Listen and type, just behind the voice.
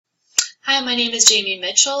Hi, my name is Jamie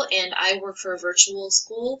Mitchell, and I work for a virtual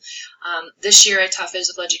school. This year I taught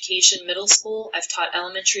physical education middle school. I've taught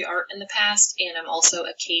elementary art in the past, and I'm also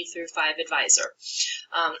a K through 5 advisor.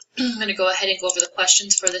 I'm going to go ahead and go over the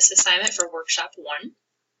questions for this assignment for Workshop 1.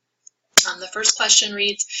 The first question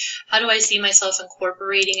reads, how do I see myself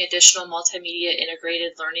incorporating additional multimedia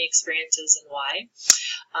integrated learning experiences and why?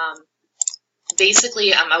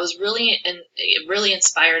 Basically, I was really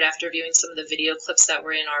inspired after viewing some of the video clips that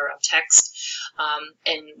were in our text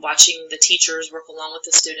and watching the teachers work along with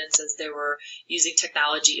the students as they were using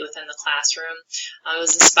technology within the classroom. It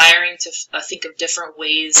was inspiring to think of different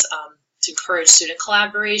ways to encourage student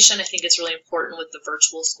collaboration. I think it's really important with the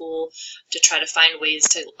virtual school to try to find ways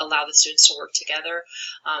to allow the students to work together.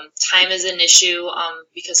 Time is an issue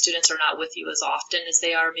because students are not with you as often as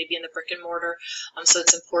they are maybe in the brick and mortar. So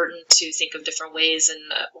it's important to think of different ways, and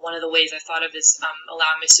one of the ways I thought of is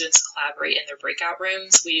allowing my students to collaborate in their breakout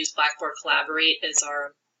rooms. We use Blackboard Collaborate as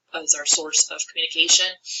our source of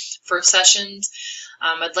communication for sessions.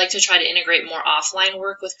 I'd like to try to integrate more offline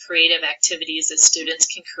work with creative activities that students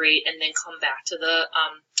can create and then come back to the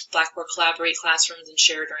Blackboard Collaborate classrooms and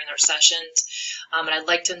share during their sessions. And I'd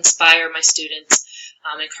like to inspire my students,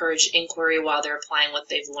 encourage inquiry while they're applying what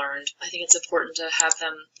they've learned. I think it's important to have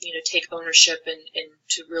them, take ownership and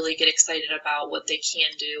to really get excited about what they can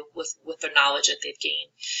do with the knowledge that they've gained.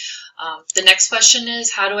 The next question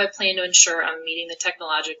is, how do I plan to ensure I'm meeting the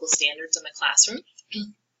technological standards in my classroom?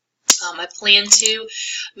 I plan to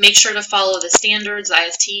make sure to follow the standards,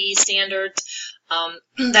 ISTE standards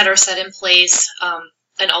that are set in place,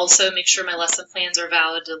 and also make sure my lesson plans are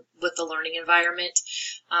valid with the learning environment.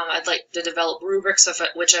 I'd like to develop rubrics,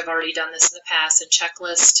 which I've already done this in the past, and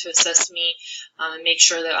checklists to assist me and make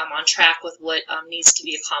sure that I'm on track with what needs to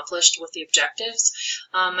be accomplished with the objectives.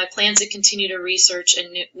 My plans to continue to research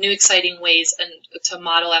and new exciting ways and to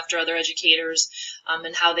model after other educators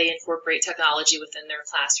and how they incorporate technology within their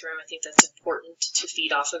classroom. I think that's important to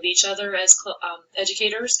feed off of each other as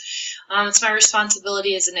educators. It's my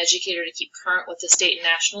responsibility as an educator to keep current with the state and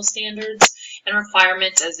national standards and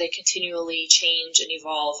requirements as they continually change and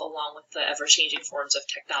evolve along with the ever-changing forms of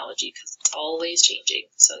technology, because it's always changing,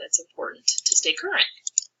 so that's important to stay current.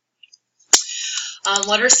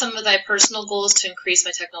 What are some of my personal goals to increase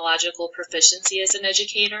my technological proficiency as an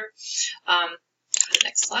educator?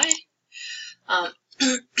 Next slide.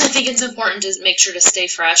 I think it's important to make sure to stay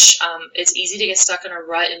fresh. It's easy to get stuck in a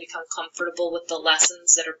rut and become comfortable with the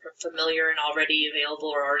lessons that are familiar and already available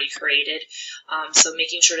or already created. So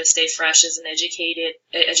making sure to stay fresh as an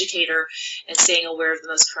educator and staying aware of the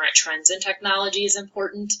most current trends in technology is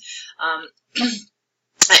important.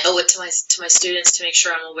 I owe it to my students to make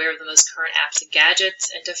sure I'm aware of the most current apps and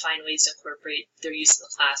gadgets and to find ways to incorporate their use in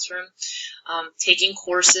the classroom. Taking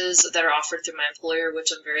courses that are offered through my employer,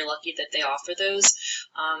 which I'm very lucky that they offer those,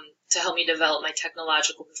 to help me develop my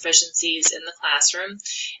technological proficiencies in the classroom.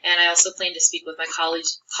 And I also plan to speak with my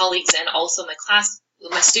colleagues and also my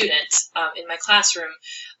students in my classroom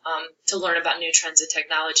to learn about new trends in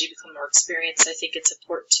technology, become more experienced. I think it's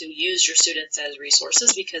important to use your students as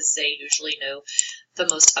resources because they usually know the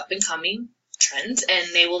most up-and-coming trends,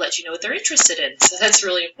 and they will let you know what they're interested in. So that's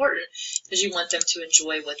really important because you want them to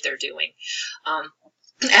enjoy what they're doing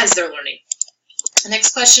as they're learning. The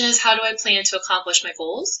next question is, how do I plan to accomplish my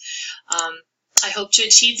goals? I hope to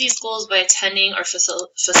achieve these goals by attending or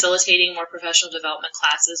facilitating more professional development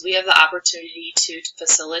classes. We have the opportunity to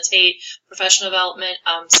facilitate professional development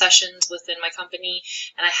sessions within my company,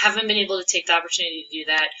 and I haven't been able to take the opportunity to do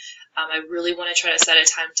that. I really want to try to set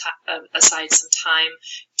aside some time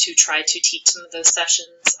to try to teach some of those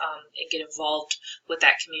sessions and get involved with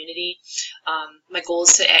that community. My goal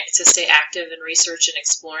is to stay active in research and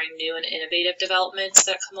exploring new and innovative developments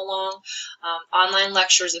that come along. Online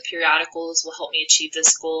lectures and periodicals will help me achieve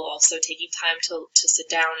this goal. Also, taking time to sit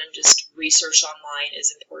down and just research online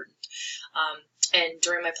is important. And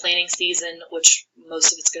during my planning season, which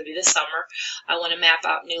most of it's going to be this summer, I want to map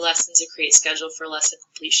out new lessons and create schedule for lesson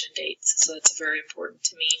completion dates. So that's very important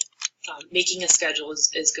to me. Making a schedule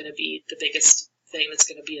is going to be the biggest thing that's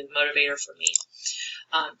going to be a motivator for me.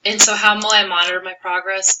 And so how will I monitor my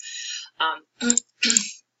progress? I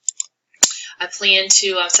plan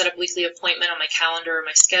to set up weekly appointment on my calendar or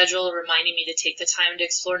my schedule, reminding me to take the time to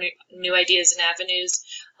explore new ideas and avenues.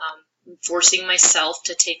 Forcing myself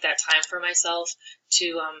to take that time for myself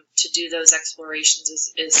to do those explorations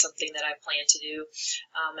is something that I plan to do.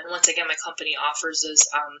 And once again, my company offers those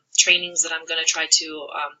trainings that I'm going to try to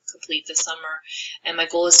complete this summer. And my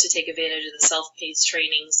goal is to take advantage of the self-paced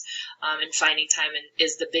trainings, and finding time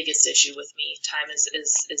is the biggest issue with me. Time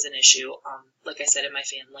is an issue, like I said, in my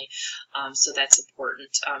family. So that's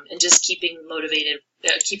important. And just keeping motivated,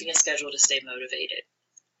 keeping a schedule to stay motivated.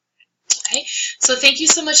 Okay, so thank you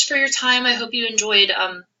so much for your time. I hope you enjoyed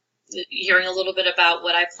hearing a little bit about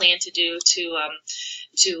what I plan to do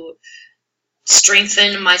to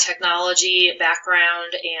strengthen my technology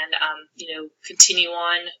background and continue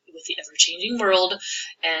on with the ever-changing world.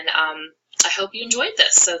 And I hope you enjoyed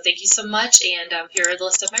this. So thank you so much. And here are the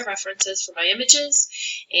list of my references for my images.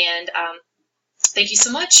 And thank you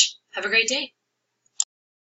so much. Have a great day.